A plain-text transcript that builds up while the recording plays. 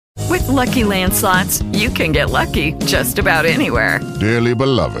Lucky Land Slots, you can get lucky just about anywhere. Dearly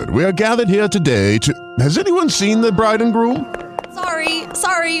beloved, we are gathered here today to... Has anyone seen the bride and groom?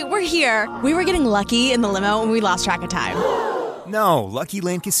 Sorry, we're here. We were getting lucky in the limo and we lost track of time. No, Lucky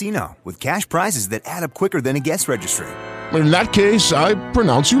Land Casino, with cash prizes that add up quicker than a guest registry. In that case, I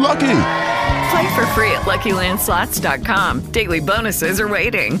pronounce you lucky. Play for free at LuckyLandSlots.com. Daily bonuses are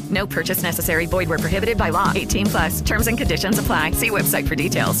waiting. No purchase necessary. Void where prohibited by law. 18+. Terms and conditions apply. See website for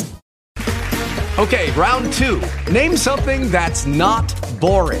details. Okay, round two. Name something that's not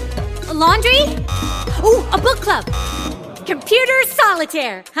boring. A laundry? Ooh, a book club. Computer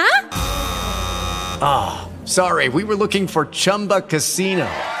solitaire, huh? Ah, sorry. We were looking for Chumba Casino.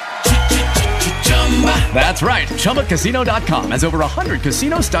 That's right. ChumbaCasino.com has over 100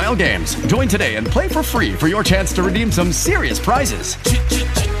 casino-style games. Join today and play for free for your chance to redeem some serious prizes.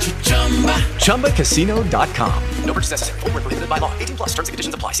 ChumbaCasino.com. No purchase necessary. Void where prohibited by law. 18+. Terms and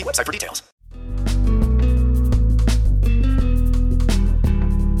conditions apply. See website for details.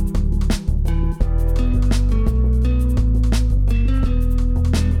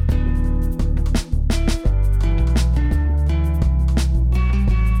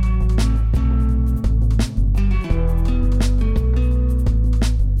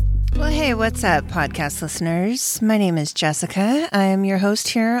 Hey, what's up, podcast listeners? My name is Jessica. I am your host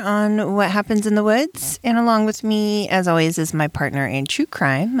here on What Happens in the Woods. And along with me, as always, is my partner in true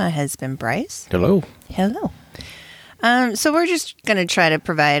crime, my husband, Bryce. Hello. Hello. So we're just going to try to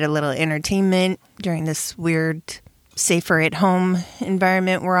provide a little entertainment during this weird, safer at home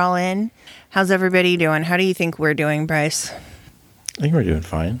environment we're all in. How's everybody doing? How do you think we're doing, Bryce? I think we're doing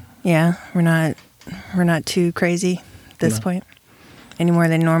fine. Yeah, we're not too crazy at this point. Any more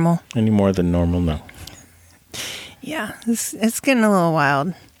than normal? Any more than normal, no. Yeah, it's getting a little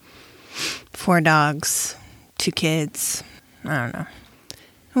wild. 4 dogs, 2 kids. I don't know.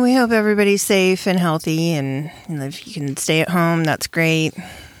 We hope everybody's safe and healthy, and if you can stay at home, that's great.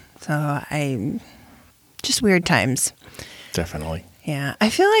 So just weird times. Definitely. Yeah,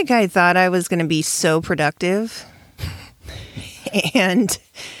 I feel like I thought I was going to be so productive, and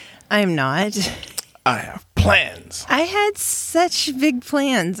I'm not. I have plans. I had such big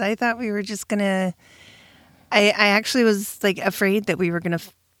plans. I thought we were just going to... I actually was like afraid that we were going to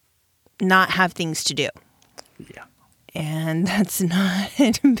not have things to do. Yeah. And that's not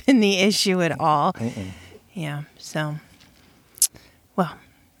been the issue at all. Yeah, so... Well,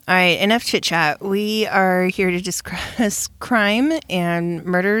 all right, enough chit-chat. We are here to discuss crime and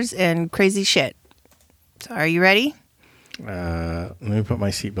murders and crazy shit. So are you ready? Let me put my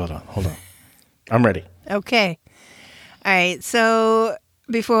seatbelt on. Hold on. I'm ready. Okay. All right. So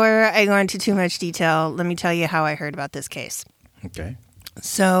before I go into too much detail, let me tell you how I heard about this case. Okay.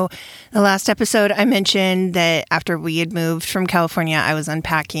 So the last episode, I mentioned that after we had moved from California, I was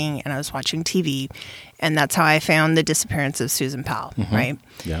unpacking and I was watching TV. And that's how I found the disappearance of Susan Powell, right?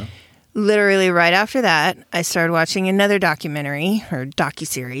 Yeah. Literally right after that, I started watching another documentary or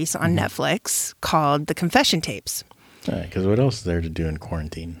docuseries on Netflix called The Confession Tapes. Because what else is there to do in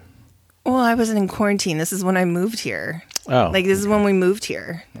quarantine? Well, I wasn't in quarantine. This is when I moved here. Oh. Like, this is when we moved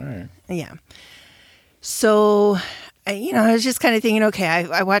here. All right. Yeah. So, I was just kind of thinking, okay,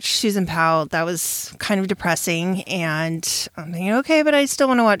 I watched Susan Powell. That was kind of depressing. And I'm thinking, okay, but I still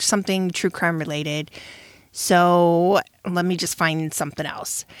want to watch something true crime related. So, let me just find something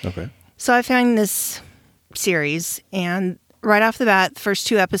else. Okay. So, I found this series. And right off the bat, the first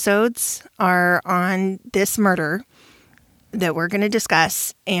 2 episodes are on this murder that we're going to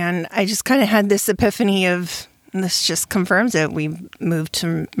discuss. And I just kind of had this epiphany of, this just confirms it. We moved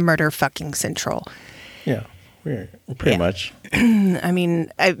to murder fucking central. Yeah, we're pretty much. I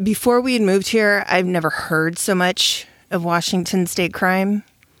mean, before we had moved here, I've never heard so much of Washington state crime.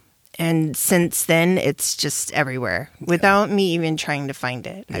 And since then, it's just everywhere without me even trying to find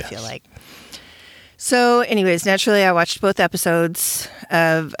it, I feel like. So anyways, naturally, I watched both episodes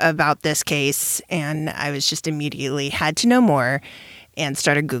about this case, and I was just immediately had to know more and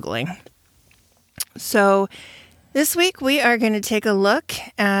started Googling. So this week, we are going to take a look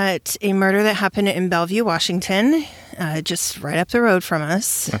at a murder that happened in Bellevue, Washington, just right up the road from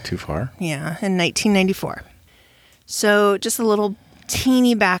us. Not too far. Yeah, in 1994. So just a little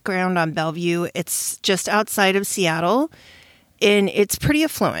teeny background on Bellevue. It's just outside of Seattle. And it's pretty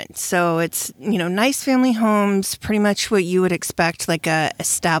affluent. So it's, nice family homes, pretty much what you would expect like a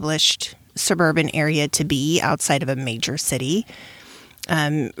established suburban area to be outside of a major city.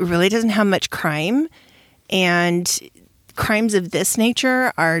 Really doesn't have much crime. And crimes of this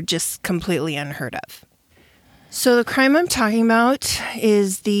nature are just completely unheard of. So the crime I'm talking about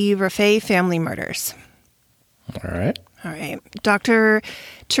is the Rafay family murders. All right. All right. Dr.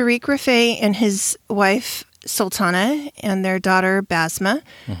 Tariq Rafay and his wife, Sultana, and their daughter, Basma,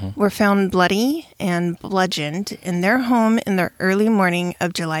 were found bloody and bludgeoned in their home in the early morning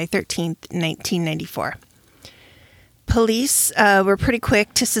of July 13th, 1994. Police were pretty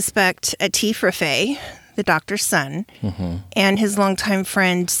quick to suspect Atif Rafay, the doctor's son, and his longtime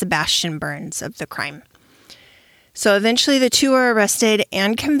friend, Sebastian Burns, of the crime. So eventually the two were arrested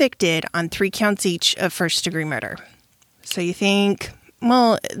and convicted on 3 counts each of first-degree murder. So you think,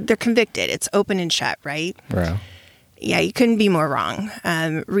 well, they're convicted. It's open and shut, right? Right. Yeah, you couldn't be more wrong.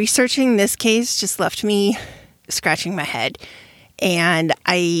 Researching this case just left me scratching my head, and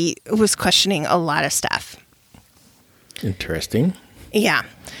I was questioning a lot of stuff. Interesting. Yeah.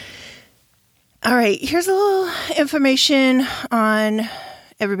 All right, here's a little information on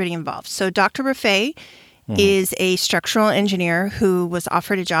everybody involved. So Dr. Rafay is a structural engineer who was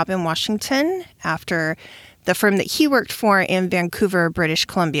offered a job in Washington after the firm that he worked for in Vancouver, British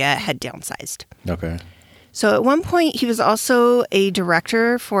Columbia, had downsized. Okay. So at one point, he was also a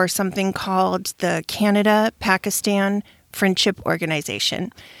director for something called the Canada-Pakistan Friendship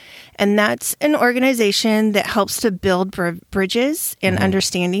Organization. And that's an organization that helps to build bridges and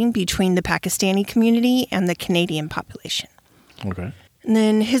understanding between the Pakistani community and the Canadian population. Okay. And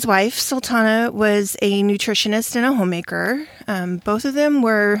then his wife, Sultana, was a nutritionist and a homemaker. Both of them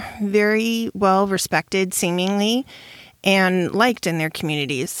were very well respected, seemingly, and liked in their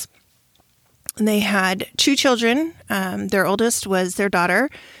communities. They had 2 children. Their oldest was their daughter,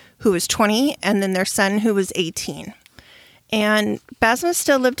 who was 20, and then their son, who was 18. And Basma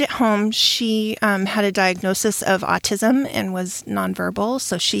still lived at home. She had a diagnosis of autism and was nonverbal.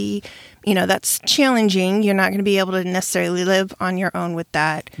 So she, that's challenging. You're not going to be able to necessarily live on your own with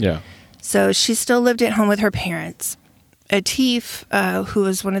that. Yeah. So she still lived at home with her parents. Atif, who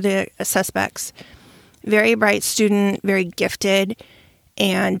was one of the suspects, very bright student, very gifted.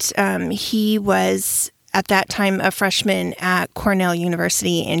 And he was, at that time, a freshman at Cornell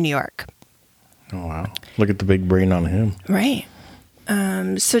University in New York. Oh, wow. Look at the big brain on him. Right.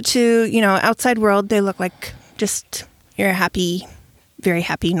 So to, outside world, they look like just your happy, very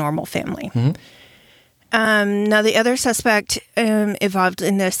happy, normal family. Now, the other suspect involved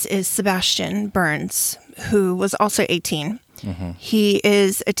in this is Sebastian Burns, who was also 18. He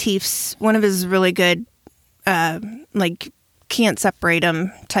is Atif's, one of his really good, can't separate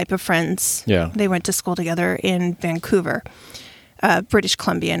him type of friends. Yeah. They went to school together in Vancouver, British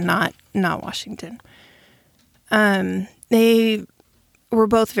Columbia, not Washington. They were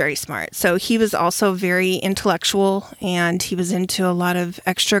both very smart. So he was also very intellectual, and he was into a lot of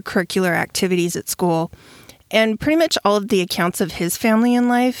extracurricular activities at school. And pretty much all of the accounts of his family and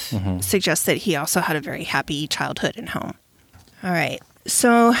life suggest that he also had a very happy childhood and home. All right.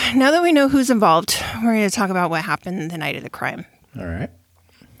 So now that we know who's involved, we're going to talk about what happened the night of the crime. All right.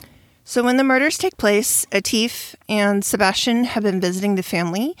 So when the murders take place, Atif and Sebastian have been visiting the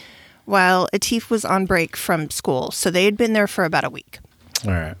family while Atif was on break from school. So they had been there for about a week.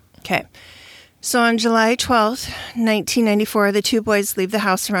 All right. Okay. So on July 12th, 1994, the 2 boys leave the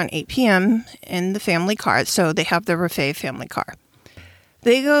house around 8 p.m. in the family car. So they have the Rafay family car.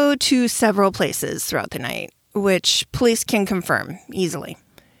 They go to several places throughout the night, which police can confirm easily.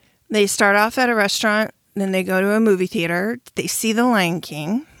 They start off at a restaurant, then they go to a movie theater. They see The Lion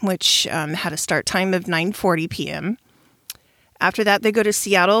King, which had a start time of 9:40 p.m. After that, they go to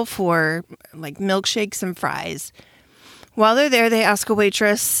Seattle for milkshakes and fries. While they're there, they ask a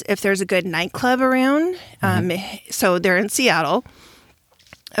waitress if there's a good nightclub around. So they're in Seattle.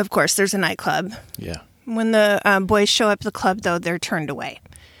 Of course, there's a nightclub. Yeah. When the boys show up at the club, though, they're turned away.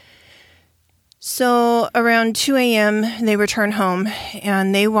 So around 2 a.m., they return home,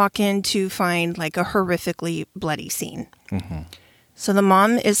 and they walk in to find a horrifically bloody scene. So the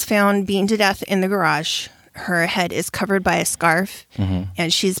mom is found beaten to death in the garage. Her head is covered by a scarf,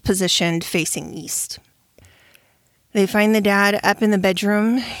 and she's positioned facing east. They find the dad up in the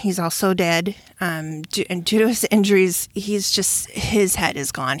bedroom. He's also dead. And due to his injuries, his head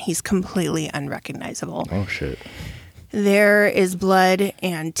is gone. He's completely unrecognizable. Oh, shit. There is blood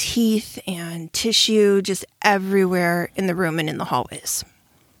and teeth and tissue just everywhere in the room and in the hallways.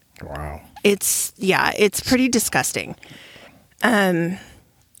 Wow. It's pretty disgusting. And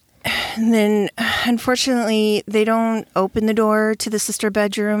then, unfortunately, they don't open the door to the sister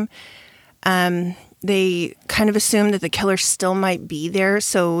bedroom. They kind of assume that the killer still might be there,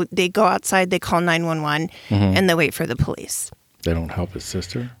 so they go outside, they call 911, and they wait for the police. They don't help his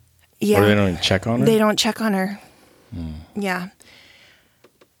sister? Yeah. Or they don't even check on her? They don't check on her. Yeah.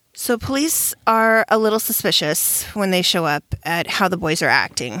 So police are a little suspicious when they show up at how the boys are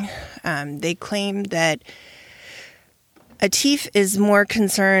acting. They claim that Atif is more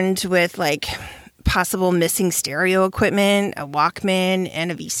concerned with like possible missing stereo equipment, a Walkman,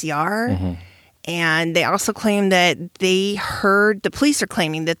 and a VCR. And they also claim that the police are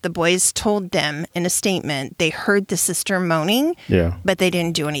claiming that the boys told them in a statement they heard the sister moaning, but they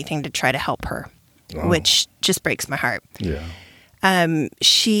didn't do anything to try to help her, which just breaks my heart. Yeah.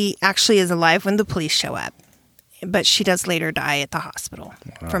 She actually is alive when the police show up, but she does later die at the hospital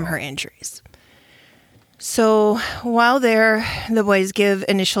from her injuries. So while there, the boys give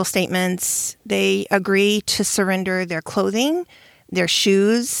initial statements. They agree to surrender their clothing, their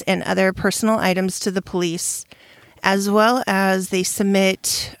shoes, and other personal items to the police, as well as they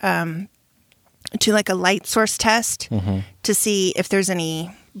submit to like a light source test to see if there's any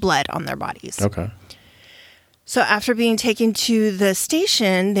blood on their bodies. Okay. So after being taken to the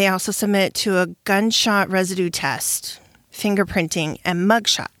station, they also submit to a gunshot residue test, fingerprinting, and mug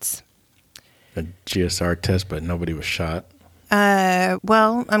shots. A GSR test, but nobody was shot?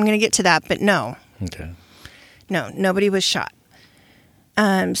 Well, I'm going to get to that, but no. Okay. No, nobody was shot.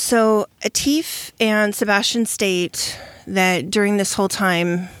 So Atif and Sebastian state that during this whole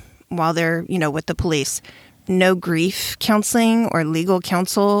time, while they're, with the police, no grief counseling or legal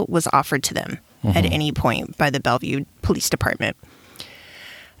counsel was offered to them at any point by the Bellevue Police Department.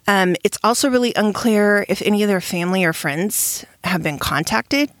 It's also really unclear if any of their family or friends have been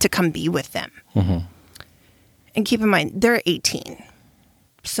contacted to come be with them. And keep in mind, they're 18.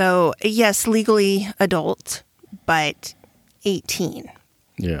 So, yes, legally adult, but 18.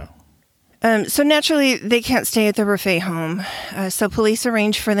 Yeah. So naturally, they can't stay at the Rafay home. So police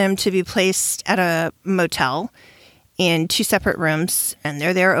arrange for them to be placed at a motel in 2 separate rooms, and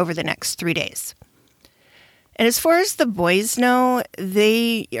they're there over the next 3 days. And as far as the boys know,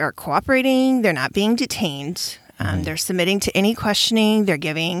 they are cooperating. They're not being detained. They're submitting to any questioning. They're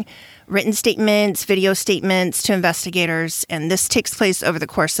giving written statements, video statements to investigators. And this takes place over the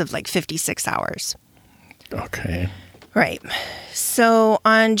course of like 56 hours. Okay. Right. So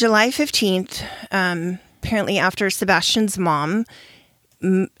on July 15th, apparently after Sebastian's mom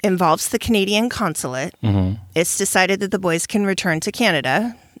involves the Canadian consulate, it's decided that the boys can return to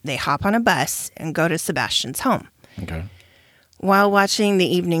Canada. They hop on a bus and go to Sebastian's home. Okay. While watching the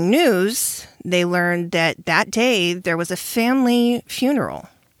evening news, they learned that day there was a family funeral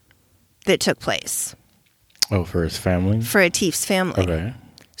that took place. Oh, for his family? For Atif's family. Okay.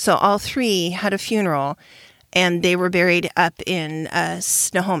 So all 3 had a funeral, and they were buried up in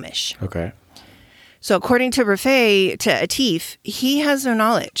Snohomish. Okay. So according to Rafay, to Atif, he has no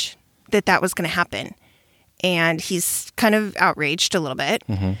knowledge that was going to happen. And he's kind of outraged a little bit.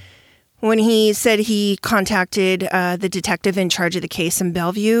 When he said he contacted the detective in charge of the case in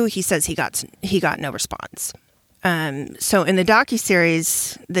Bellevue, he says he got no response. So in the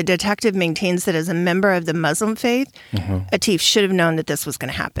docuseries, the detective maintains that as a member of the Muslim faith, Atif should have known that this was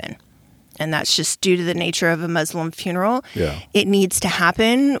going to happen. And that's just due to the nature of a Muslim funeral. Yeah. It needs to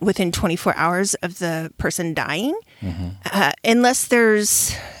happen within 24 hours of the person dying, unless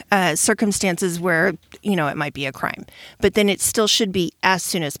there's circumstances where, it might be a crime. But then it still should be as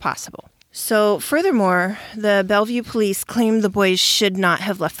soon as possible. So furthermore, the Bellevue police claimed the boys should not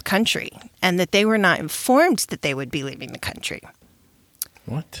have left the country and that they were not informed that they would be leaving the country.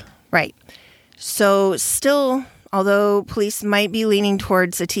 What? Right. So still, although police might be leaning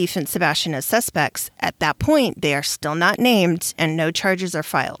towards Atif and Sebastian as suspects, at that point, they are still not named and no charges are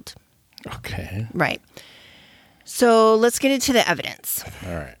filed. Okay. Right. So let's get into the evidence.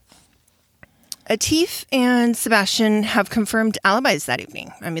 All right. Atif and Sebastian have confirmed alibis that evening.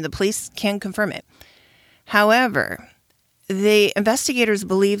 I mean, the police can confirm it. However, the investigators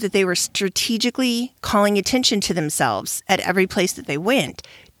believe that they were strategically calling attention to themselves at every place that they went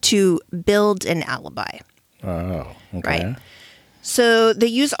to build an alibi. Oh, okay. Right. So they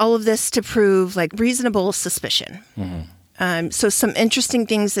use all of this to prove like reasonable suspicion. So some interesting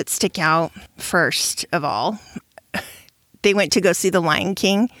things that stick out. First of all, they went to go see The Lion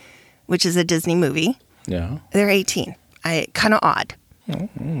King, which is a Disney movie. Yeah. They're 18. Kind of odd. Oh,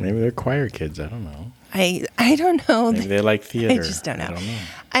 maybe they're choir kids. I don't know. I don't know. Maybe they like theater. I just don't know. I don't know.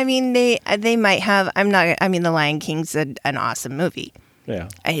 I mean, they might have. The Lion King's an awesome movie. Yeah.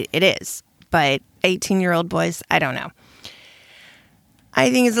 It is. But 18-year-old boys, I don't know. I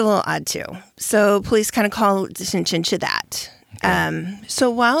think it's a little odd, too. So police kind of call attention to that. Okay. So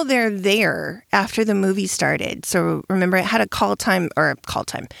while they're there, after the movie started, so remember, it had a call time.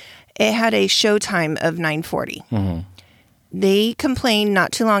 It had a show time of 9:40. They complained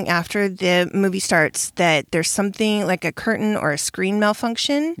not too long after the movie starts that there's something like a curtain or a screen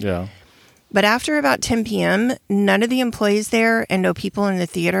malfunction. Yeah. But after about 10 p.m., none of the employees there and no people in the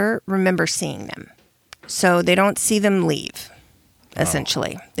theater remember seeing them. So they don't see them leave,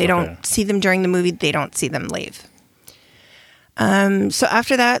 essentially. They don't see them during the movie. They don't see them leave. So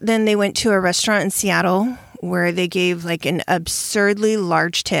after that, then they went to a restaurant in Seattle where they gave like an absurdly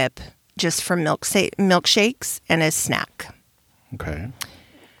large tip just for milkshakes and a snack. Okay.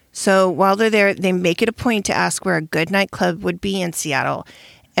 So while they're there, they make it a point to ask where a good nightclub would be in Seattle.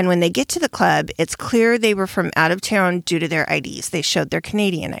 And when they get to the club, it's clear they were from out of town due to their IDs. They showed their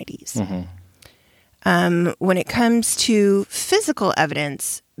Canadian IDs. When it comes to physical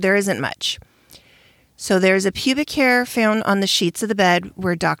evidence, there isn't much. So there's a pubic hair found on the sheets of the bed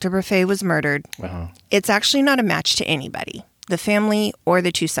where Dr. Rafay was murdered. It's actually not a match to anybody, the family or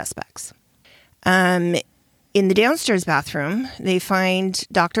the two suspects. In the downstairs bathroom, they find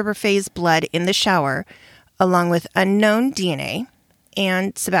Dr. Rafay's blood in the shower, along with unknown DNA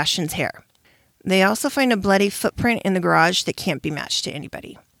and Sebastian's hair. They also find a bloody footprint in the garage that can't be matched to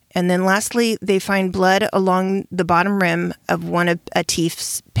anybody. And then lastly, they find blood along the bottom rim of one of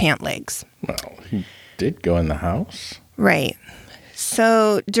Atif's pant legs. Well, he did go in the house. Right.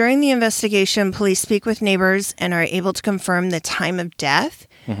 So during the investigation, police speak with neighbors and are able to confirm the time of death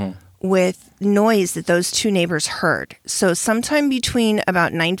with noise that those two neighbors heard. So sometime between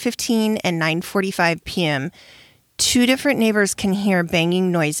about 9:15 and 9:45 p.m., two different neighbors can hear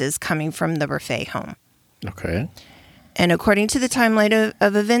banging noises coming from the Rafay home. Okay. And according to the timeline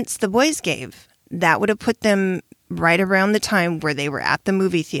of events the boys gave, that would have put them right around the time where they were at the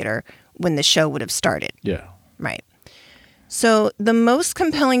movie theater when the show would have started. Yeah. Right. So the most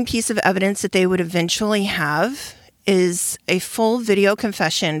compelling piece of evidence that they would eventually have is a full video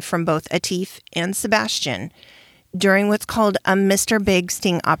confession from both Atif and Sebastian during what's called a Mr. Big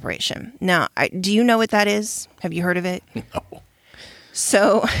sting operation. Now, do you know what that is? Have you heard of it? No.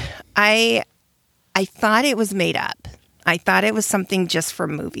 So I thought it was made up. I thought it was something just for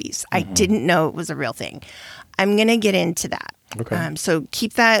movies. I didn't know it was a real thing. I'm going to get into that. Okay. So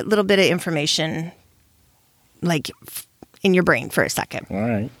keep that little bit of information in your brain for a second. All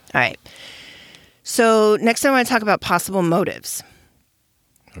right. All right. So next I want to talk about possible motives.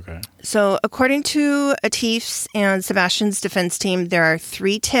 Okay. So according to Atif's and Sebastian's defense team, there are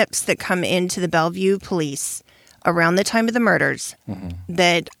 3 tips that come into the Bellevue police around the time of the murders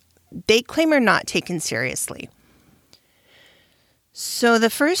that they claim are not taken seriously. So the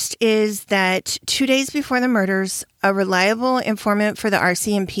first is that 2 days before the murders, a reliable informant for the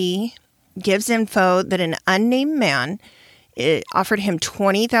RCMP gives info that an unnamed man offered him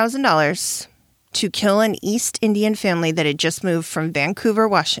 $20,000 to kill an East Indian family that had just moved from Vancouver,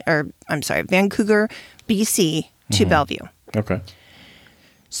 BC to Bellevue. Okay.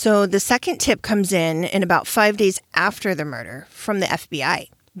 So the second tip comes in about 5 days after the murder from the FBI.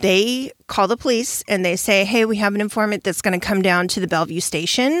 They call the police and they say, hey, we have an informant that's going to come down to the Bellevue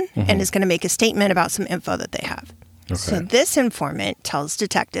station and is going to make a statement about some info that they have. Okay. So this informant tells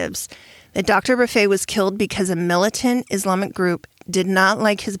detectives that Dr. Rafay was killed because a militant Islamic group did not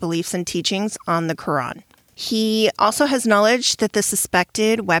like his beliefs and teachings on the Quran. He also has knowledge that the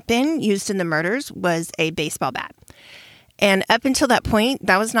suspected weapon used in the murders was a baseball bat. And up until that point,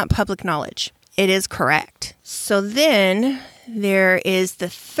 that was not public knowledge. It is correct. So then there is the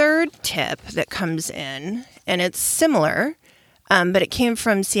third tip that comes in, and it's similar, but it came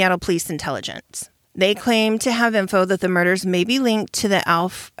from Seattle Police Intelligence. They claim to have info that the murders may be linked to the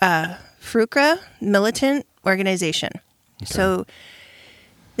Al-Furqa militant organization. Okay. So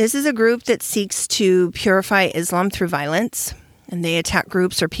this is a group that seeks to purify Islam through violence, and they attack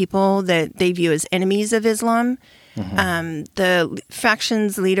groups or people that they view as enemies of Islam. The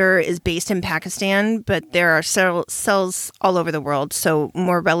faction's leader is based in Pakistan, but there are several cells all over the world. So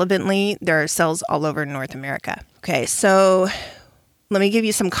more relevantly, there are cells all over North America. Okay, so let me give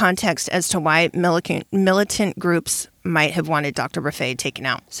you some context as to why militant groups might have wanted Dr. Rafay taken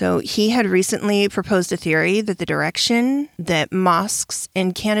out. So he had recently proposed a theory that the direction that mosques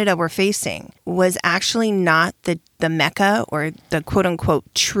in Canada were facing was actually not the Mecca or the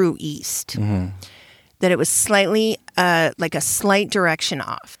quote-unquote true East. That it was slightly, like a slight direction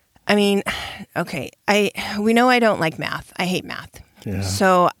off. I mean, okay, we know I don't like math. I hate math. Yeah.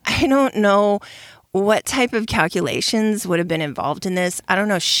 So I don't know what type of calculations would have been involved in this. I don't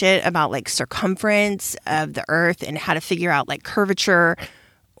know shit about like circumference of the earth and how to figure out like curvature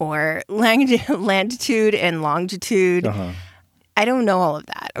or latitude and longitude. I don't know all of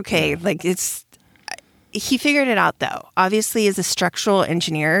that. Okay, like he figured it out, though. Obviously, as a structural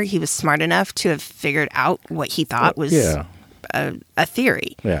engineer, he was smart enough to have figured out what he thought was a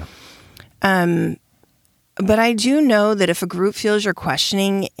theory. Yeah. But I do know that if a group feels you're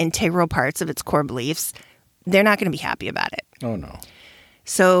questioning integral parts of its core beliefs, they're not going to be happy about it. Oh, no.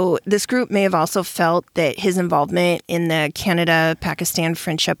 So this group may have also felt that his involvement in the Canada-Pakistan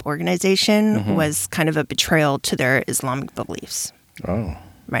Friendship Organization was kind of a betrayal to their Islamic beliefs. Oh.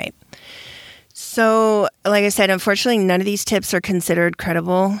 Right. So, like I said, unfortunately, none of these tips are considered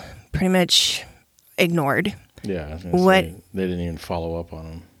credible, pretty much ignored. Yeah, I was gonna say, they didn't even follow up on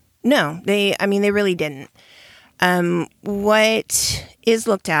them. No, they really didn't. What is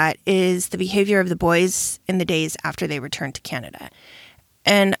looked at is the behavior of the boys in the days after they returned to Canada.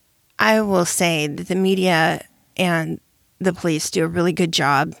 And I will say that the media and the police do a really good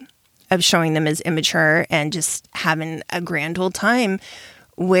job of showing them as immature and just having a grand old time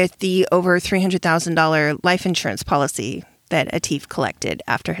with the over $300,000 life insurance policy that Atif collected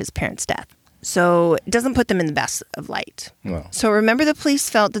after his parents' death. So it doesn't put them in the best of light. No. So remember, the police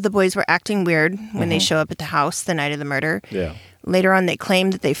felt that the boys were acting weird when they show up at the house the night of the murder. Yeah. Later on, they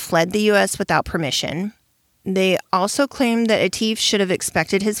claimed that they fled the U.S. without permission. They also claimed that Atif should have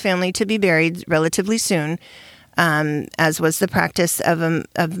expected his family to be buried relatively soon, as was the practice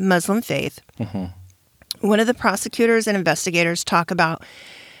of Muslim faith. One of the prosecutors and investigators talk about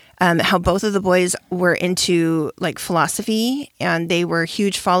how both of the boys were into like philosophy, and they were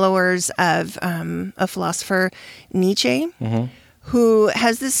huge followers of a philosopher, Nietzsche, who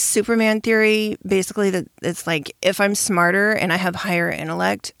has this Superman theory, basically, that it's like, if I'm smarter and I have higher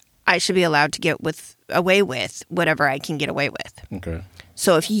intellect, I should be allowed to get away with whatever I can get away with. Okay.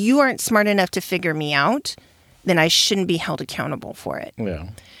 So if you aren't smart enough to figure me out, then I shouldn't be held accountable for it. Yeah.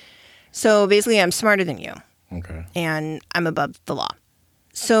 So basically, I'm smarter than you. Okay. And I'm above the law.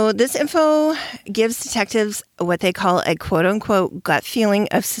 So this info gives detectives what they call a quote-unquote gut feeling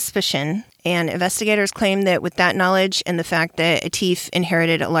of suspicion. And investigators claim that with that knowledge and the fact that Atif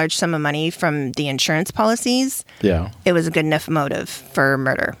inherited a large sum of money from the insurance policies, it was a good enough motive for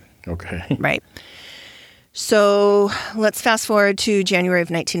murder. Okay. Right. So let's fast forward to January of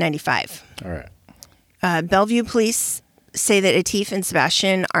 1995. All right. Bellevue police say that Atif and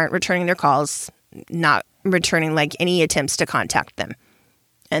Sebastian aren't returning their calls, not returning like any attempts to contact them.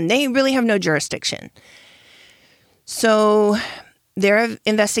 And they really have no jurisdiction. So their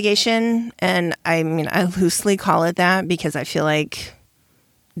investigation, and I mean, I loosely call it that because I feel like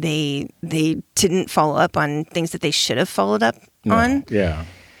they didn't follow up on things that they should have followed up on. Yeah.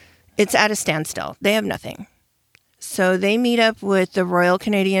 It's at a standstill. They have nothing. So they meet up with the Royal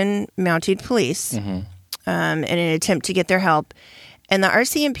Canadian Mounted Police in an attempt to get their help. And the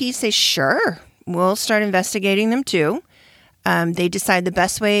RCMP say, sure, we'll start investigating them too. They decide the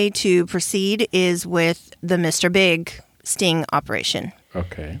best way to proceed is with the Mr. Big sting operation.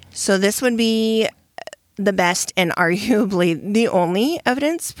 Okay. So this would be the best and arguably the only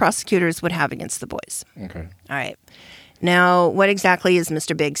evidence prosecutors would have against the boys. Okay. All right. Now, what exactly is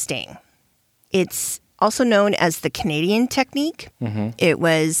Mr. Big sting? It's also known as the Canadian technique. It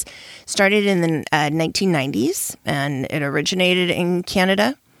was started in the 1990s, and it originated in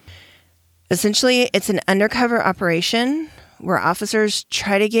Canada. Essentially, it's an undercover operation where officers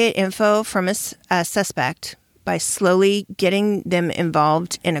try to get info from a suspect by slowly getting them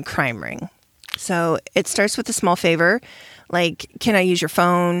involved in a crime ring. So it starts with a small favor, like, can I use your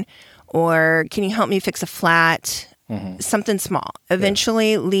phone? Or can you help me fix a flat? Something small.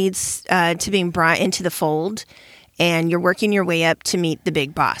 Eventually leads to being brought into the fold, and you're working your way up to meet the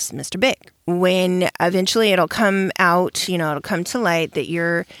big boss, Mr. Big. When eventually it'll come out, it'll come to light that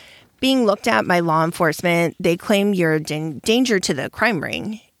you're being looked at by law enforcement. They claim you're a danger to the crime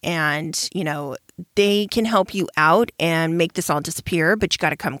ring, and, they can help you out and make this all disappear, but you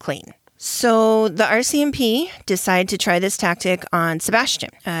got to come clean. So the RCMP decide to try this tactic on Sebastian.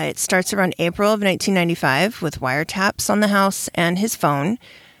 It starts around April of 1995 with wiretaps on the house and his phone,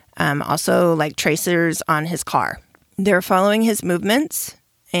 also like tracers on his car. They're following his movements,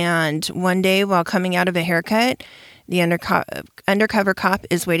 and one day while coming out of a haircut, the undercover cop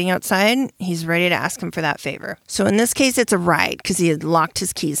is waiting outside. He's ready to ask him for that favor. So in this case, it's a ride because he had locked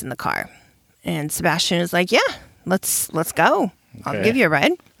his keys in the car. And Sebastian is like, yeah, let's go. I'll give you a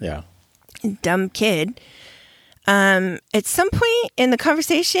ride. Yeah. Dumb kid. At some point in the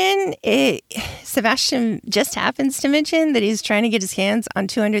conversation, Sebastian just happens to mention that he's trying to get his hands on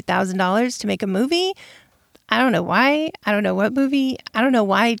 $200,000 to make a movie. I don't know why. I don't know what movie. I don't know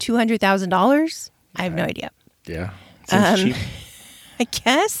why $200,000. I have no idea. Yeah. Seems cheap. I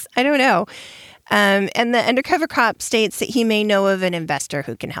guess. I don't know. And the undercover cop states that he may know of an investor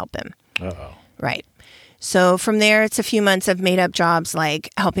who can help him. Uh-oh. Right. So from there, it's a few months of made-up jobs like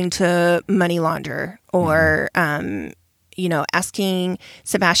helping to money launder or, asking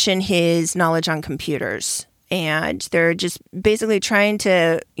Sebastian his knowledge on computers. And they're just basically trying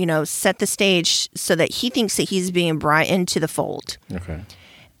to, set the stage so that he thinks that he's being brought into the fold. Okay.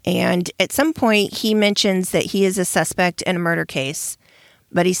 And at some point, he mentions that he is a suspect in a murder case,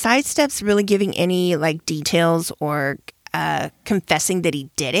 but he sidesteps really giving any like details or confessing that he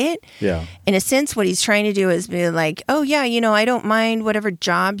did it. Yeah. In a sense, what he's trying to do is be like, oh yeah, I don't mind whatever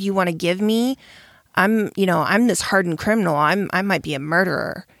job you want to give me. I'm this hardened criminal. I might be a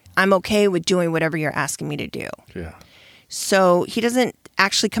murderer. I'm okay with doing whatever you're asking me to do. Yeah. So he doesn't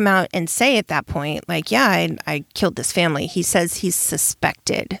actually come out and say at that point, like, yeah, I killed this family. He says he's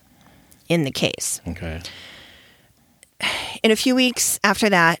suspected in the case. Okay. In a few weeks after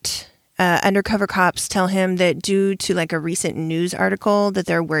that, undercover cops tell him that due to like a recent news article that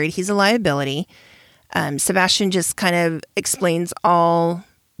they're worried he's a liability. Sebastian just kind of explains all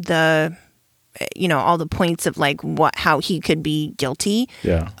the points of like how he could be guilty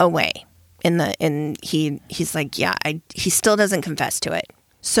away. He's like, yeah, he still doesn't confess to it.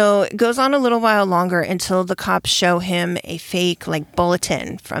 So it goes on a little while longer until the cops show him a fake like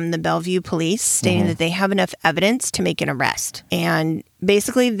bulletin from the Bellevue police stating that they have enough evidence to make an arrest. And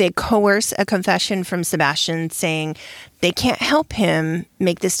basically they coerce a confession from Sebastian saying they can't help him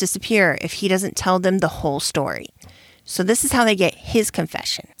make this disappear if he doesn't tell them the whole story. So this is how they get his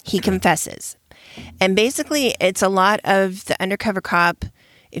confession. He confesses. And basically it's a lot of the undercover cop.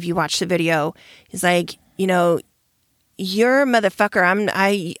 If you watch the video, he's like, you're a motherfucker.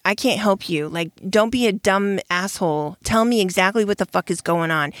 I can't help you. Like, don't be a dumb asshole. Tell me exactly what the fuck is going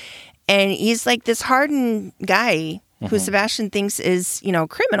on. And he's like this hardened guy who Sebastian thinks is,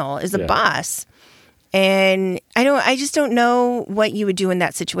 criminal, is a boss. And I just don't know what you would do in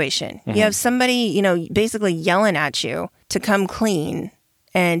that situation. You have somebody, basically yelling at you to come clean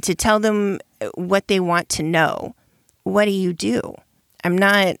and to tell them what they want to know. What do you do? I'm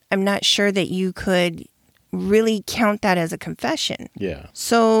not sure that you could really count that as a confession. Yeah.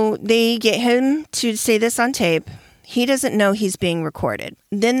 So they get him to say this on tape. He doesn't know he's being recorded.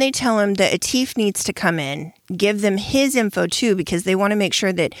 Then they tell him that Atif needs to come in, give them his info too, because they want to make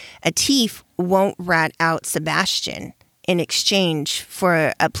sure that Atif won't rat out Sebastian in exchange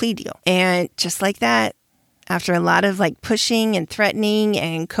for a plea deal. And just like that, after a lot of like pushing and threatening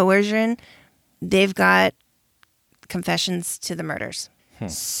and coercion, they've got confessions to the murders.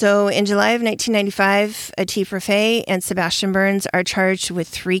 So in July of 1995, Atif Rafay and Sebastian Burns are charged with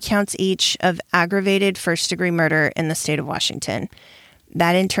 3 counts each of aggravated first-degree murder in the state of Washington.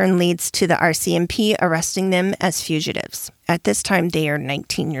 That in turn leads to the RCMP arresting them as fugitives. At this time, they are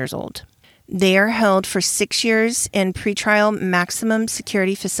 19 years old. They are held for 6 years in pretrial maximum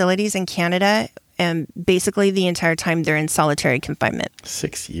security facilities in Canada, and basically the entire time they're in solitary confinement.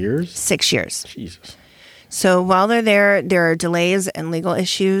 6 years? 6 years. Jesus. So while they're there are delays and legal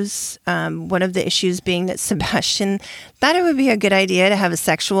issues. One of the issues being that Sebastian thought it would be a good idea to have a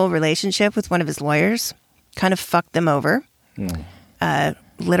sexual relationship with one of his lawyers. Kind of fucked them over.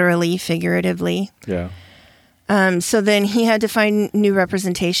 Literally, figuratively. Yeah. So then he had to find new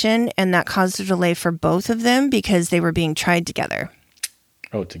representation, and that caused a delay for both of them because they were being tried together.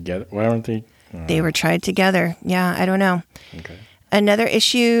 Oh, together? Why aren't they? They were tried together. Yeah, I don't know. Okay. Another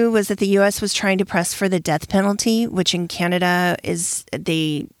issue was that the U.S. was trying to press for the death penalty, which in Canada is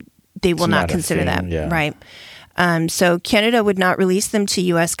they will not consider that. Yeah. Right. So Canada would not release them to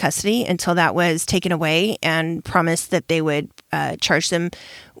U.S. custody until that was taken away, and promised that they would charge them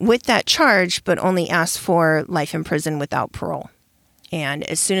with that charge, but only ask for life in prison without parole. And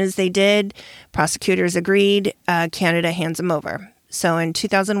as soon as they did, prosecutors agreed, Canada hands them over. So in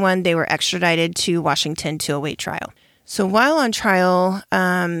 2001, they were extradited to Washington to await trial. So while on trial,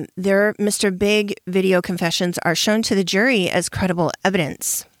 their Mr. Big video confessions are shown to the jury as credible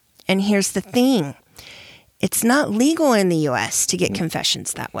evidence. And here's the thing. It's not legal in the U.S. to get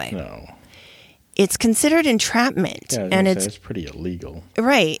confessions that way. No. It's considered entrapment. Yeah, and it's pretty illegal.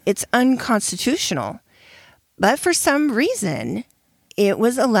 Right. It's unconstitutional. But for some reason, it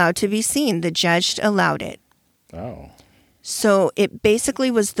was allowed to be seen. The judge allowed it. Oh. So it basically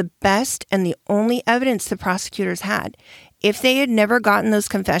was the best and the only evidence the prosecutors had. If they had never gotten those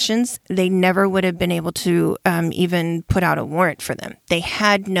confessions, they never would have been able to even put out a warrant for them. They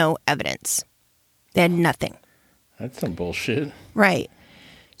had no evidence. They had nothing. That's some bullshit. Right.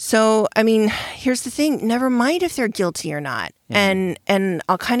 So, I mean, here's the thing. Never mind if they're guilty or not. And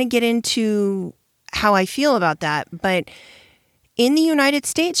I'll kind of get into how I feel about that. But in the United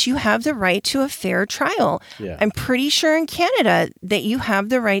States, you have the right to a fair trial. Yeah. I'm pretty sure in Canada that you have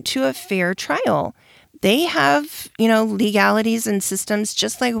the right to a fair trial. They have, legalities and systems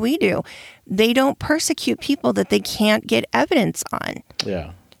just like we do. They don't persecute people that they can't get evidence on.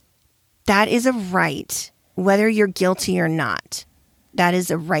 Yeah. That is a right, whether you're guilty or not. That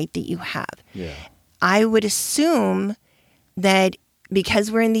is a right that you have. Yeah. I would assume that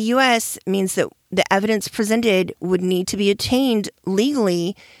because we're in the U.S. means that the evidence presented would need to be obtained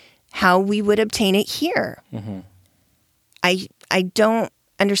legally how we would obtain it here. Mm-hmm. I don't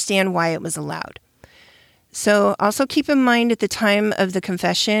understand why it was allowed. So also keep in mind at the time of the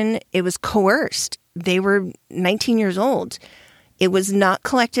confession, it was coerced. They were 19 years old. It was not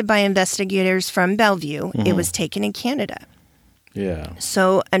collected by investigators from Bellevue. Mm-hmm. It was taken in Canada. Yeah.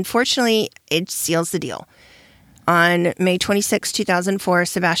 So unfortunately, it seals the deal. On May 26, 2004,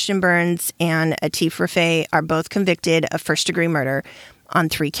 Sebastian Burns and Atif Rafay are both convicted of first-degree murder on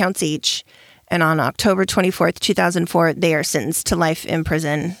 3 counts each. And on October 24th, 2004, they are sentenced to life in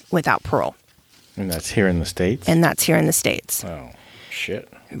prison without parole. And that's here in the States? And that's here in the States. Oh, shit.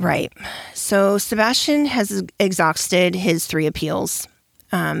 Right. So Sebastian has exhausted his 3 appeals.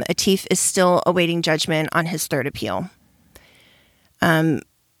 Atif is still awaiting judgment on his 3rd appeal.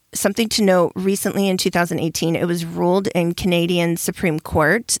 Something to note, recently in 2018, it was ruled in Canadian Supreme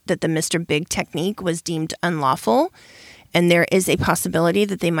Court that the Mr. Big technique was deemed unlawful. And there is a possibility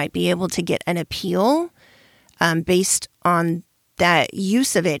that they might be able to get an appeal based on that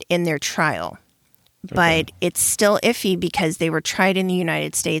use of it in their trial. Okay. But it's still iffy because they were tried in the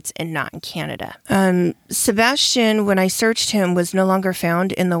United States and not in Canada. Sebastian, when I searched him, was no longer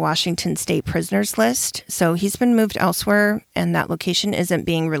found in the Washington State prisoners list. So he's been moved elsewhere and that location isn't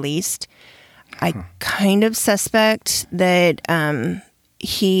being released. I kind of suspect that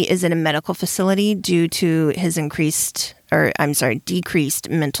he is in a medical facility due to his decreased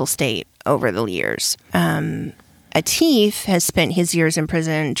mental state over the years. Atif has spent his years in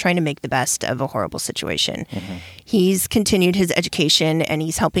prison trying to make the best of a horrible situation. Mm-hmm. He's continued his education and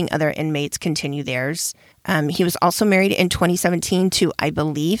he's helping other inmates continue theirs. He was also married in 2017 to, I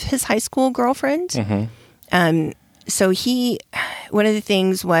believe, his high school girlfriend. Mm-hmm. So one of the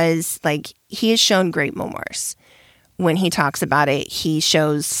things was, like, he has shown great remorse. When he talks about it, he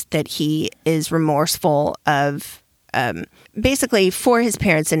shows that he is remorseful of basically for his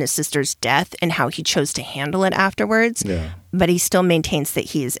parents and his sister's death and how he chose to handle it afterwards. Yeah. But he still maintains that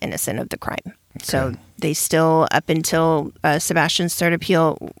he is innocent of the crime. Okay. So they still, up until Sebastian's 3rd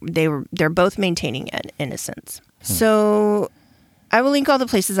appeal, they're both maintaining innocence. So I will link all the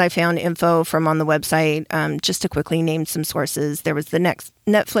places I found info from on the website. Just to quickly name some sources, there was the next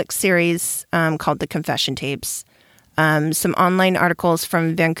Netflix series called The Confession Tapes. Some online articles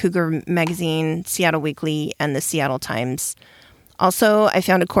from Vancouver Magazine, Seattle Weekly, and the Seattle Times. Also, I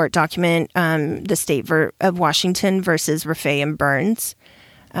found a court document, the state of Washington versus Rafay and Burns.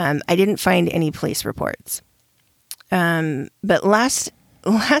 I didn't find any police reports. But last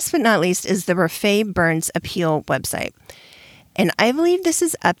but not least is the Rafay Burns Appeal website. And I believe this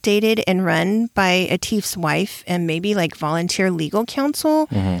is updated and run by Atif's wife and maybe like volunteer legal counsel.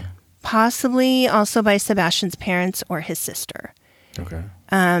 Mm-hmm. Possibly also by Sebastian's parents or his sister. Okay.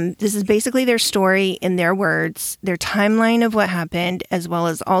 This is basically their story in their words, their timeline of what happened, as well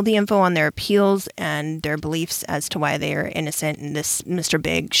as all the info on their appeals and their beliefs as to why they are innocent and this Mr.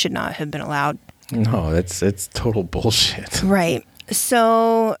 Big should not have been allowed. No, it's total bullshit. Right.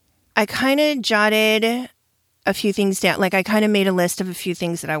 So I kind of jotted a few things down. Like, I kind of made a list of a few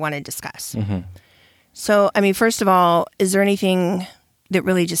things that I want to discuss. Mm-hmm. So, I mean, first of all, is there anything that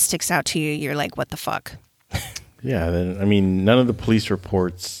really just sticks out to you? You're like, what the fuck? Yeah, I mean, none of the police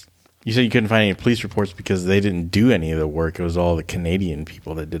reports. You said you couldn't find any police reports because they didn't do any of the work. It was all the Canadian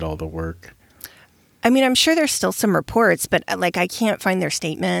people that did all the work. I mean, I'm sure there's still some reports, but like, I can't find their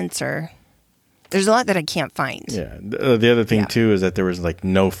statements, or there's a lot that I can't find. Yeah. The other thing too is that there was like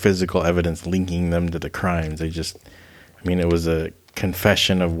no physical evidence linking them to the crimes. It was a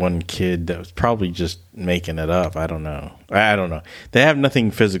confession of one kid that was probably just making it up. I don't know. They have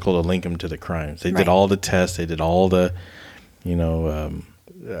nothing physical to link them to the crimes. They did all the tests. They did all the,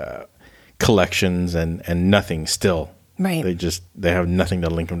 collections and nothing still. Right. They have nothing to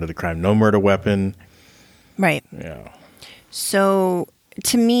link them to the crime. No murder weapon. Right. Yeah. So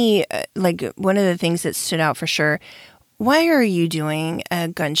to me, like, one of the things that stood out for sure, why are you doing a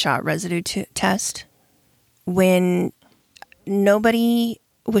gunshot residue test when nobody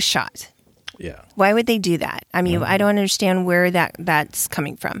was shot? Yeah. Why would they do that? I mean, I don't understand where that's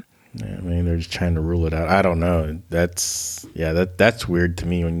coming from. Yeah, I mean, they're just trying to rule it out. I don't know. That's weird to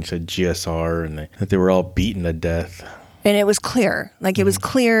me when you said GSR and that they were all beaten to death. And it was clear. Like, it was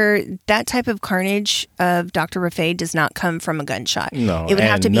clear that type of carnage of Dr. Rafay does not come from a gunshot. No. It would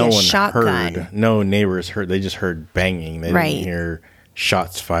have to be a shotgun. No neighbors heard. They just heard banging. They didn't hear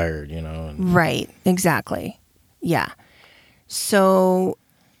shots fired, Right. Exactly. Yeah. So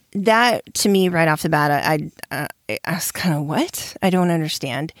that, to me, right off the bat, I was kind of, what? I don't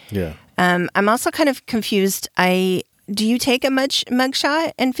understand. Yeah. I'm also kind of confused. Do you take a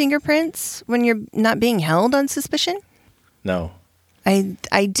mugshot and fingerprints when you're not being held on suspicion? No.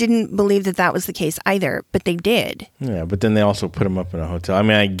 I didn't believe that was the case either, but they did. Yeah, but then they also put him up in a hotel. I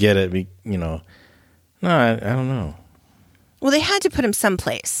mean, I get it, you know. No, I don't know. Well, they had to put him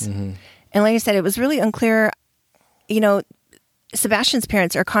someplace. And like I said, it was really unclear. You know, Sebastian's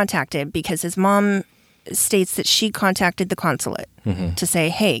parents are contacted because his mom states that she contacted the consulate to say,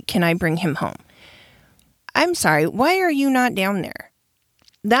 hey, can I bring him home? I'm sorry, why are you not down there?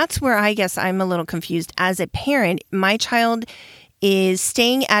 That's where I guess I'm a little confused. As a parent, my child is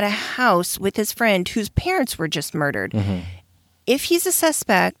staying at a house with his friend whose parents were just murdered. If he's a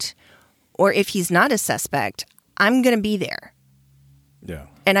suspect or if he's not a suspect, I'm going to be there. Yeah.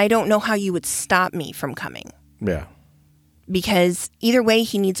 And I don't know how you would stop me from coming. Yeah. Because either way,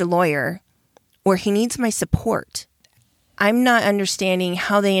 he needs a lawyer or he needs my support. I'm not understanding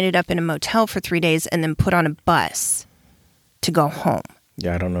how they ended up in a motel for 3 days and then put on a bus to go home.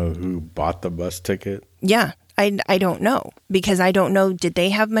 Yeah, I don't know who bought the bus ticket. Yeah, I don't know. Because I don't know, did they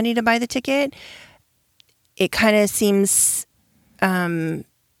have money to buy the ticket? It kind of seems the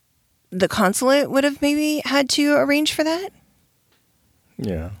consulate would have maybe had to arrange for that.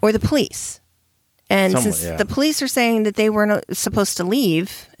 Yeah. Or the police. And Somewhat, since yeah. the police are saying that they weren't supposed to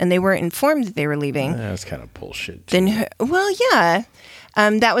leave and they weren't informed that they were leaving, That's kind of bullshit. Too. then, well, yeah.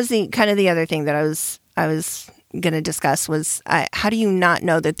 That was the kind of the other thing that I was going to discuss was how do you not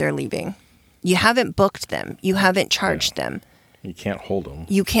know that they're leaving? You haven't booked them. You haven't charged them. You can't hold them.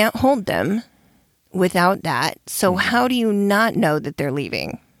 You can't hold them without that. So how do you not know that they're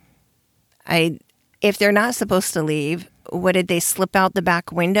leaving? If they're not supposed to leave, what, did they slip out the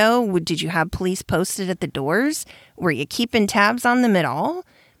back window? Did you have police posted at the doors? Were you keeping tabs on them at all?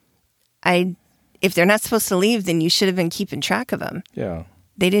 If they're not supposed to leave, then you should have been keeping track of them. Yeah.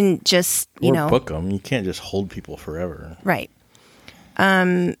 They didn't just, book them. You can't just hold people forever. Right.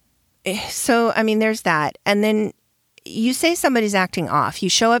 So, I mean, there's that. And then you say somebody's acting off. You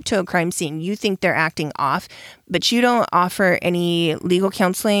show up to a crime scene. You think they're acting off, but you don't offer any legal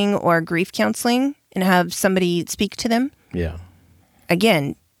counseling or grief counseling and have somebody speak to them. Yeah.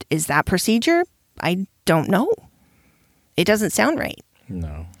 Again, is that procedure? I don't know. It doesn't sound right.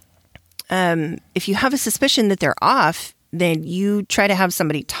 No. If you have a suspicion that they're off, then you try to have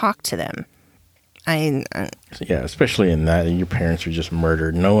somebody talk to them. Yeah, especially in that your parents were just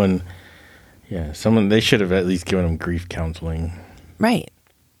murdered. No one, they should have at least given them grief counseling. Right.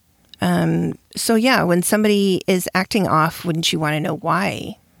 So yeah, when somebody is acting off, wouldn't you want to know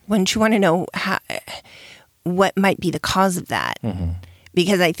why? Wouldn't you want to know what might be the cause of that?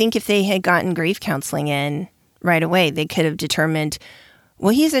 Because I think if they had gotten grief counseling in right away, they could have determined,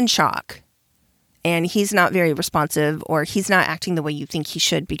 well, he's in shock and he's not very responsive, or he's not acting the way you think he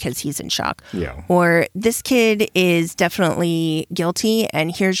should because he's in shock. Yeah. Or this kid is definitely guilty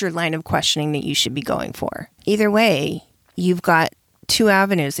and here's your line of questioning that you should be going for. Either way, you've got two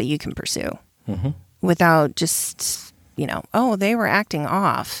avenues that you can pursue without just, oh, they were acting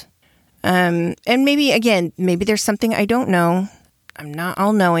off. And maybe there's something I don't know. I'm not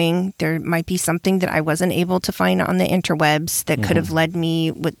all knowing. There might be something that I wasn't able to find on the interwebs that could have led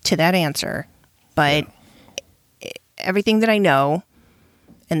me to that answer. But everything that I know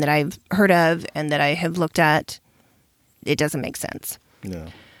and that I've heard of and that I have looked at, it doesn't make sense. No.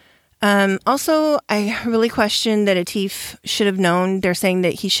 Also, I really question that Atif should have known. They're saying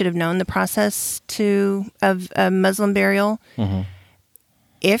that he should have known the process of a Muslim burial.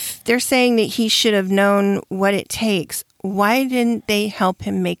 If they're saying that he should have known what it takes, why didn't they help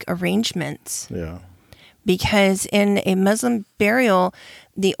him make arrangements? Yeah. Because in a Muslim burial,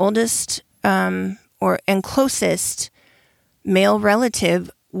 the oldest and closest male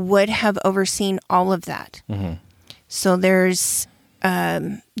relative would have overseen all of that. So there's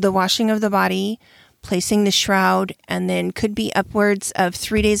the washing of the body, placing the shroud, and then could be upwards of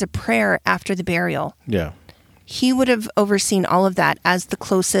 3 days of prayer after the burial. Yeah. He would have overseen all of that as the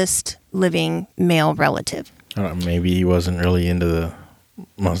closest living male relative. I don't know, maybe he wasn't really into the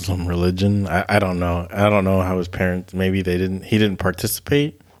Muslim religion. I don't know. I don't know how his parents, maybe he didn't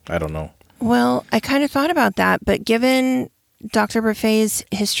participate. I don't know. Well, I kind of thought about that, but given Dr. Rafay's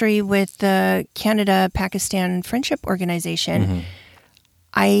history with the Canada-Pakistan Friendship Organization,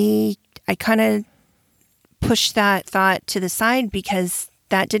 I kind of pushed that thought to the side because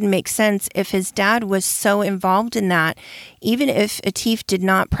that didn't make sense. If his dad was so involved in that, even if Atif did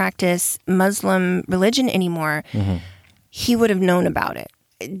not practice Muslim religion anymore, he would have known about it.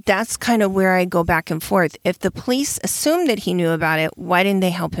 That's kind of where I go back and forth. If the police assumed that he knew about it, why didn't they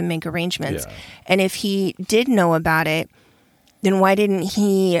help him make arrangements? Yeah. And if he did know about it, then why didn't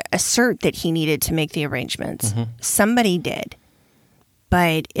he assert that he needed to make the arrangements? Somebody did,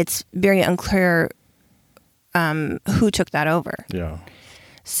 but it's very unclear who took that over. Yeah.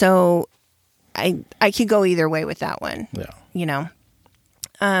 So I could go either way with that one. Yeah. You know.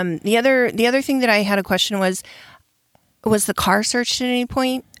 The other thing that I had a question was the car searched at any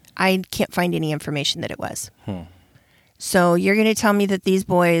point? I can't find any information that it was. So you're going to tell me that these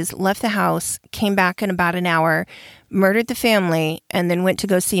boys left the house, came back in about an hour, murdered the family, and then went to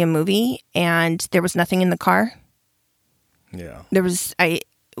go see a movie, and there was nothing in the car? Yeah.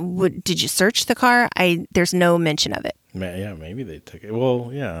 Did you search the car? There's no mention of it. Yeah, maybe they took it. Well,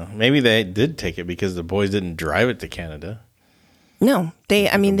 yeah, maybe they did take it because the boys didn't drive it to Canada. No, they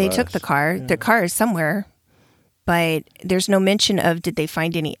took the car. Yeah. The car is somewhere, but there's no mention of did they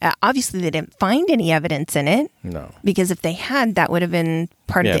find any. Obviously, they didn't find any evidence in it. No, because if they had, that would have been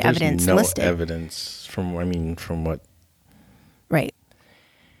part of the evidence listed. Evidence from what? Right.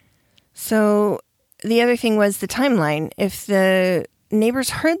 So the other thing was the timeline. If the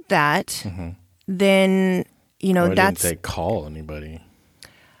neighbors heard that, then Why that's. didn't they call anybody?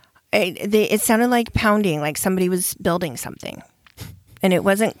 It sounded like pounding, like somebody was building something. And it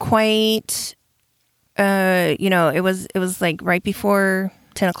wasn't quite, it was like right before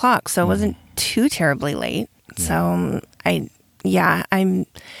 10 o'clock. So it wasn't too terribly late. So I'm,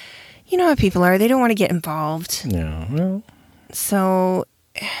 how people are. They don't want to get involved. Yeah. Well. So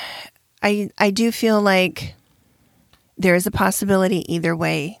I do feel like there is a possibility either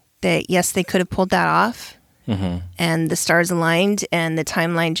way that, yes, they could have pulled that off and the stars aligned and the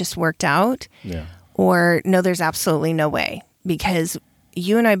timeline just worked out. Yeah. Or no, there's absolutely no way, because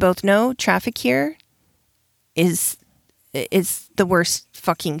you and I both know traffic here is the worst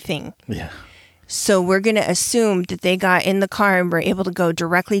fucking thing. Yeah. So we're going to assume that they got in the car and were able to go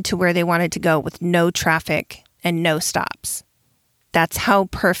directly to where they wanted to go with no traffic and no stops. That's how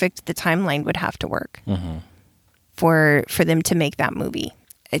perfect the timeline would have to work for them to make that movie.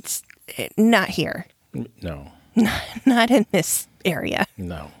 It's not here. No. Not in this area.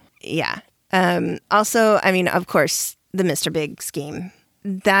 No. Yeah. Also, of course, the Mr. Big scheme.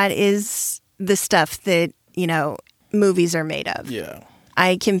 That is the stuff that, movies are made of. Yeah.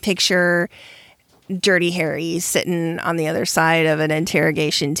 I can picture Dirty Harry sitting on the other side of an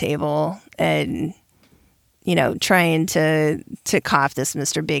interrogation table and, trying to cough this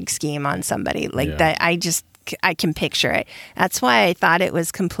Mr. Big scheme on somebody like that. I can picture it. That's why I thought it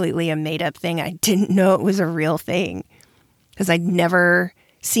was completely a made up thing. I didn't know it was a real thing because I'd never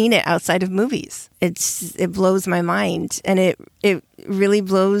seen it outside of movies. It blows my mind, and it really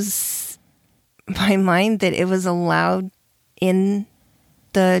blows my mind that it was allowed in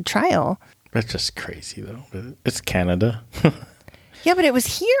the trial. That's just crazy, though. It's Canada. Yeah, but it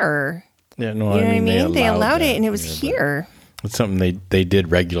was here. Yeah, no, you know what I mean? They allowed that it, and it was here. It's something they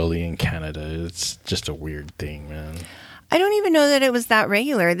did regularly in Canada. It's just a weird thing, man. I don't even know that it was that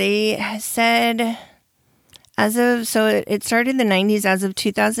regular. They said it started in the 90s. As of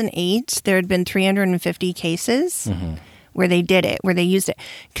 2008, there had been 350 cases where they did it, where they used it.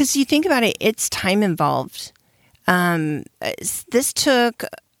 Because you think about it, it's time involved. This took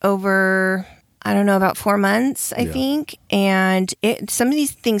over, I don't know, about 4 months, I think. And some of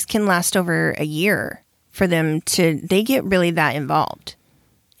these things can last over a year for them they get really that involved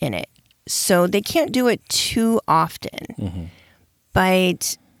in it. So they can't do it too often.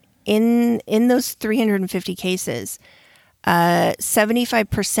 But in those 350 cases,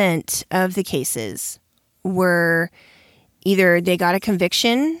 75% of the cases were either they got a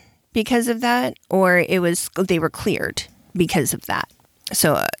conviction because of that, or they were cleared because of that.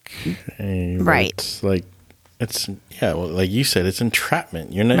 So, right. It's like like you said, it's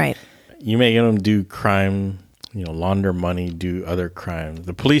entrapment. You're not right. You make them do crime, launder money, do other crimes.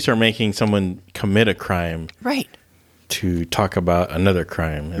 The police are making someone commit a crime, right, to talk about another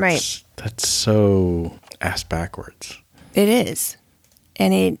crime. Right. That's so ass backwards. It is,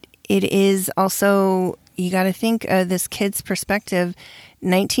 and it is also. You got to think of this kid's perspective.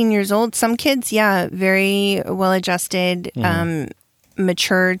 19 years old. Some kids, very well adjusted,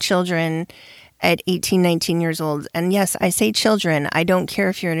 mature children at 18, 19 years old. And yes, I say children. I don't care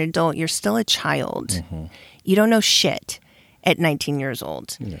if you're an adult. You're still a child. You don't know shit at 19 years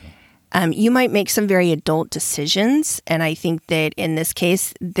old. Yeah. You might make some very adult decisions. And I think that in this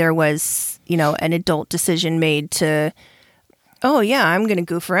case, there was, an adult decision made to, oh, yeah, I'm going to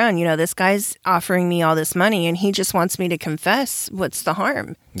goof around. This guy's offering me all this money and he just wants me to confess. What's the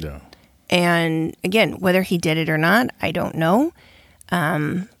harm? Yeah. And again, whether he did it or not, I don't know.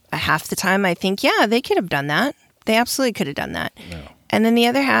 Half the time I think, yeah, they could have done that. They absolutely could have done that. No. And then the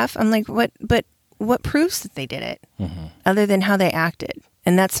other half, I'm like, what? But what proves that they did it other than how they acted?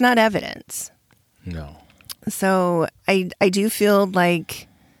 And that's not evidence. No. So I do feel like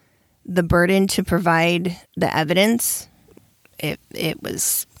the burden to provide the evidence, it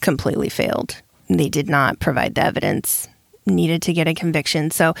was completely failed. They did not provide the evidence needed to get a conviction.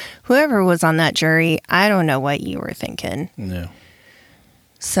 So whoever was on that jury, I don't know what you were thinking. No.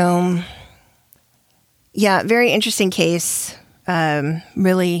 So, yeah, very interesting case.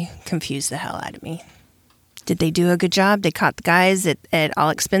 Really confused the hell out of me. Did they do a good job? They caught the guys at all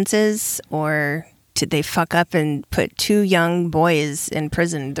expenses, or did they fuck up and put 2 young boys in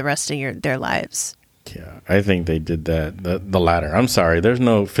prison the rest of their lives? Yeah, I think they did that. The latter. I'm sorry. There's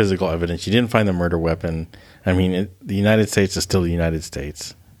no physical evidence. You didn't find the murder weapon. I mean, the United States is still the United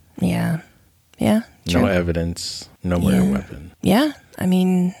States. Yeah. Yeah. True. No evidence. No murder weapon. Yeah. I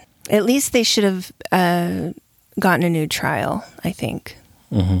mean, at least they should have gotten a new trial, I think.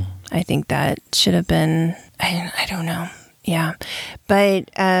 I think that should have been, I don't know. Yeah.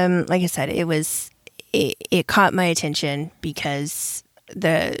 But like I said, it caught my attention because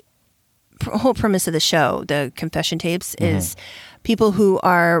the whole premise of the show, the confession tapes, is people who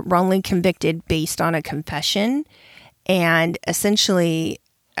are wrongly convicted based on a confession. And essentially,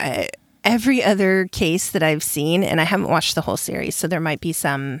 every other case that I've seen, and I haven't watched the whole series, so there might be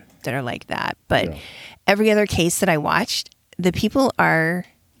some that are like that, but every other case that I watched, the people are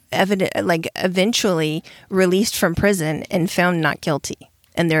eventually released from prison and found not guilty,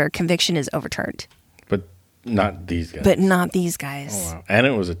 and their conviction is overturned. Not these guys. But not these guys. Oh, wow. And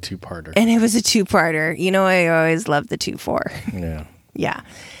it was a 2-parter. And it was a 2-parter. You know, I always love the 2-4. Yeah. Yeah.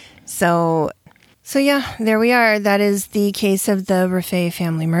 So yeah, there we are. That is the case of the Rafay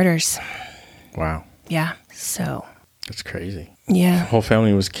family murders. Wow. Yeah. So. That's crazy. Yeah. The whole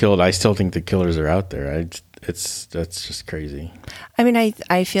family was killed. I still think the killers are out there. That's just crazy. I mean,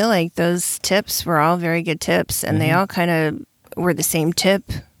 I feel like those tips were all very good tips, and they all kind of were the same tip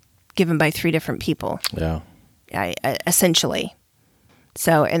given by 3 different people. Yeah. Essentially.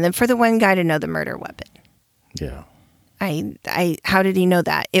 So, and then for the one guy to know the murder weapon. Yeah. How did he know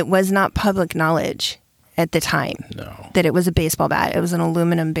that? It was not public knowledge at the time. No. That it was a baseball bat. It was an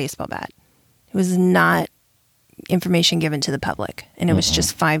aluminum baseball bat. It was not information given to the public. And it was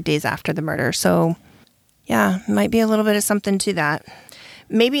just 5 days after the murder. So, yeah, might be a little bit of something to that.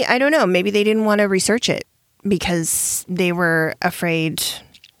 Maybe, I don't know, maybe they didn't want to research it because they were afraid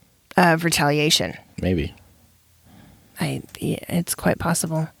of retaliation. Maybe. It's quite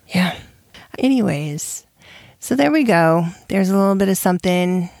possible. Yeah. Anyways, so there we go. There's a little bit of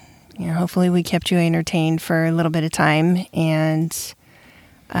something. You know, hopefully we kept you entertained for a little bit of time. And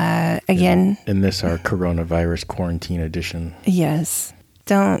again, in this our coronavirus quarantine edition. Yes.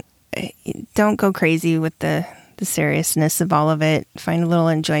 Don't go crazy with the seriousness of all of it. Find a little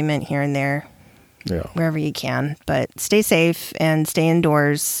enjoyment here and there. Yeah. Wherever you can. But stay safe and stay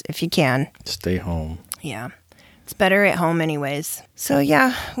indoors if you can. Stay home. Yeah. It's better at home anyways. So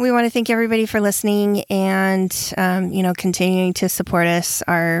yeah, we want to thank everybody for listening and, continuing to support us.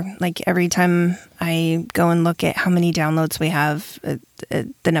 Every time I go and look at how many downloads we have,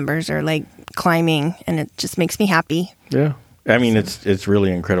 the numbers are climbing, and it just makes me happy. Yeah. I mean, it's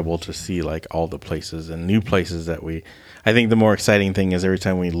really incredible to see all the places and new places that I think the more exciting thing is every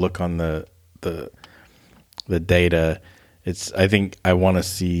time we look on the data, I want to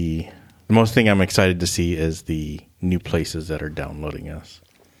see. The most thing I'm excited to see is the new places that are downloading us.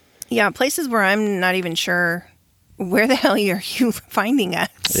 Yeah, places where I'm not even sure where the hell are you finding us.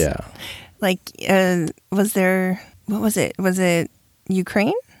 Yeah. Was there, what was it? Was it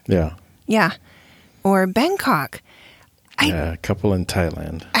Ukraine? Yeah. Yeah. Or Bangkok. Yeah, a couple in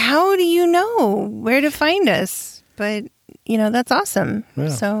Thailand. How do you know where to find us? But, that's awesome. Yeah,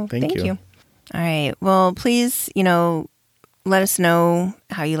 so thank you. All right. Well, please, let us know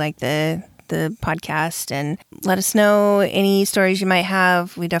how you like the podcast, and let us know any stories you might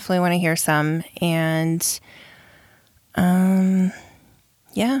have. We definitely want to hear some. And,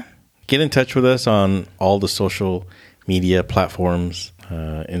 yeah. Get in touch with us on all the social media platforms,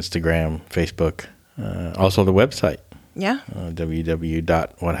 Instagram, Facebook, also the website. Yeah.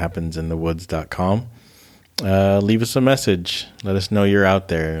 www.whathappensinthewoods.com. Leave us a message. Let us know you're out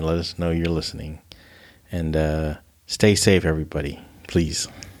there. Let us know you're listening. And stay safe, everybody. Please.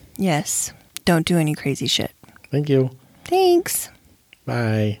 Yes. Don't do any crazy shit. Thank you. Thanks.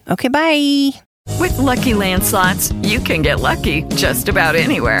 Bye. Okay, bye. With Lucky Land Slots, you can get lucky just about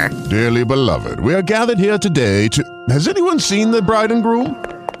anywhere. Dearly beloved, we are gathered here today to... Has anyone seen the bride and groom?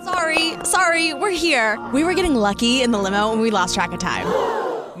 Sorry, we're here. We were getting lucky in the limo and we lost track of time.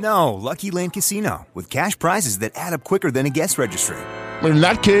 No, Lucky Land Casino, with cash prizes that add up quicker than a guest registry. in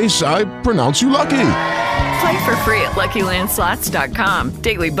that case, I pronounce you lucky. Play for free at LuckyLandSlots.com.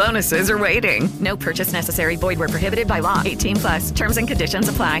 Daily bonuses are waiting. No purchase necessary. Void where prohibited by law. 18+. Terms and conditions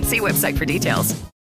apply. See website for details.